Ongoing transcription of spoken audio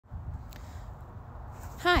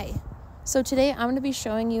Hi, so today I'm going to be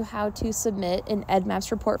showing you how to submit an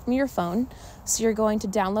EDDMapS report from your phone. So you're going to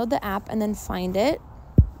download the app and then find it,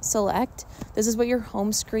 select. This is what your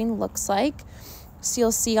home screen looks like. So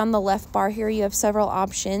you'll see on the left bar here you have several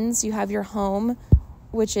options. You have your home,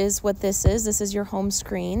 which is what this is. This is your home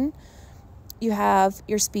screen. You have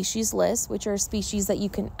your species list, which are species that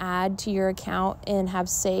you can add to your account and have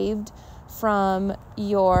saved from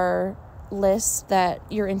your list that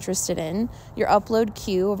you're interested in. Your upload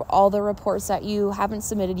queue of all the reports that you haven't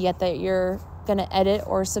submitted yet that you're going to edit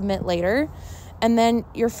or submit later. And then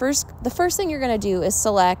the first thing you're going to do is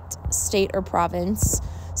select state or province.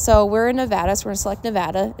 So we're in Nevada, so we're going to select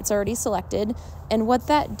Nevada. It's already selected. And what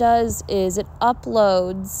that does is it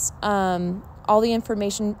uploads all the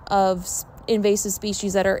information of invasive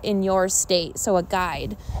species that are in your state, so a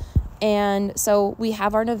guide. And so we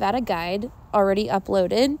have our Nevada guide already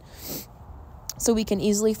uploaded, so we can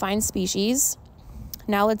easily find species.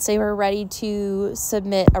 Now let's say we're ready to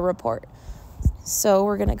submit a report. So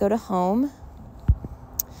we're going to go to home.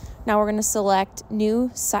 Now we're going to select new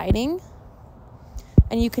sighting.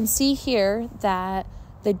 And you can see here that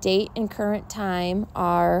the date and current time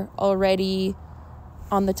are already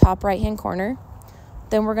on the top right-hand corner.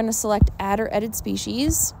 Then we're going to select add or edit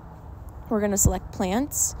species. We're going to select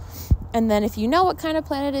plants. And then if you know what kind of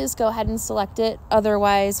plant it is, go ahead and select it.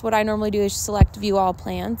 Otherwise, what I normally do is select view all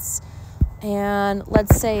plants. And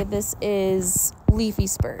let's say this is leafy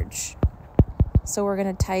spurge. So we're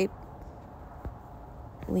going to type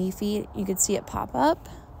leafy. You can see it pop up.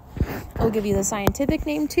 It'll give you the scientific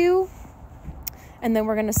name too. And then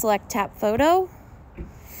we're going to select tap photo.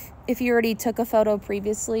 If you already took a photo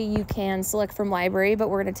previously, you can select from library, but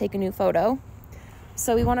we're going to take a new photo.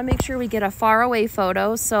 So we want to make sure we get a far away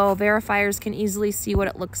photo so verifiers can easily see what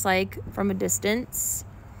it looks like from a distance.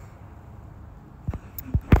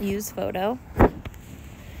 Use photo.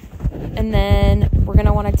 And then we're going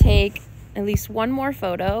to want to take at least one more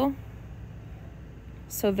photo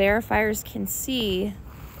so verifiers can see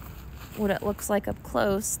what it looks like up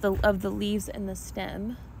close of the leaves and the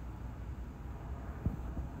stem.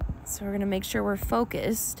 So we're going to make sure we're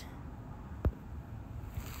focused.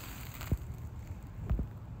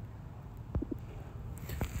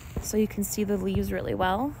 So you can see the leaves really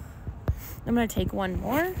well. I'm going to take one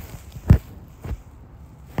more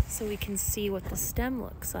so we can see what the stem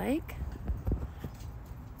looks like.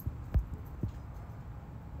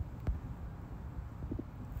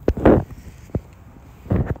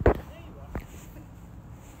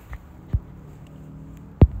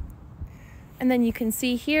 And then you can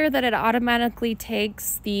see here that it automatically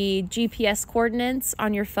takes the GPS coordinates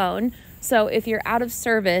on your phone. So if you're out of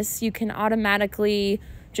service, you can automatically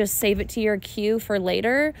just save it to your queue for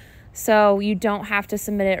later. So you don't have to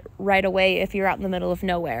submit it right away if you're out in the middle of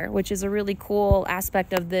nowhere, which is a really cool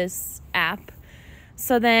aspect of this app.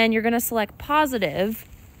 So then you're going to select positive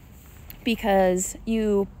because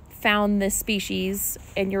you found this species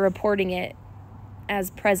and you're reporting it as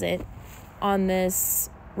present on this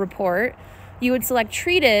report. You would select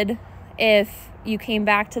treated if you came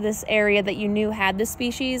back to this area that you knew had the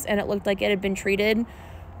species and it looked like it had been treated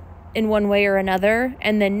in one way or another,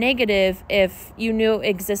 and then negative if you knew it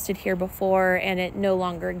existed here before and it no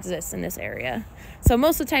longer exists in this area. So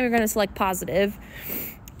most of the time you're going to select positive.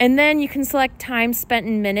 And then you can select time spent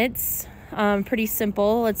in minutes. Pretty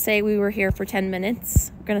simple. Let's say we were here for 10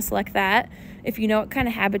 minutes. We're going to select that. If you know what kind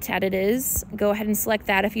of habitat it is, go ahead and select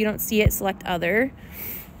that. If you don't see it, select other.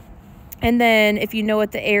 And then if you know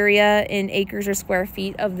what the area in acres or square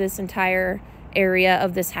feet of this entire area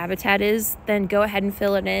of this habitat is, then go ahead and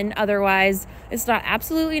fill it in. Otherwise, it's not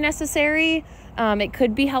absolutely necessary. It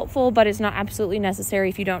could be helpful, but it's not absolutely necessary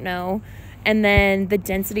if you don't know. And then the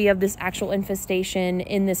density of this actual infestation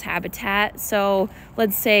in this habitat. So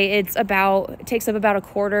let's say it takes up about a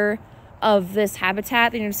quarter of this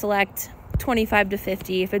habitat, then you select 25 to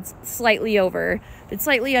 50. If it's slightly over, if it's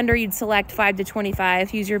slightly under, you'd select 5 to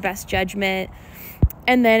 25. Use your best judgment.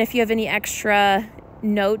 And then if you have any extra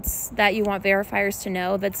notes that you want verifiers to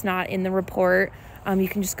know that's not in the report, you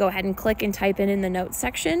can just go ahead and click and type in the notes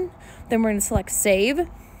section. Then we're going to select save.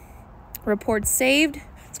 Report saved.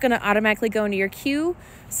 It's going to automatically go into your queue.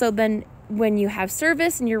 So then when you have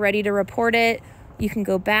service and you're ready to report it, you can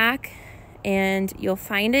go back and you'll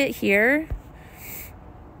find it here.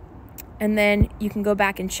 And then you can go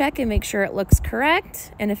back and check and make sure it looks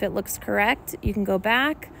correct. And if it looks correct, you can go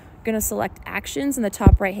back. You're going to select actions in the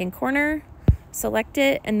top right-hand corner. Select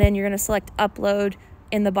it, and then you're going to select upload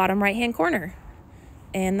in the bottom right-hand corner.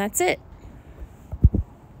 And that's it.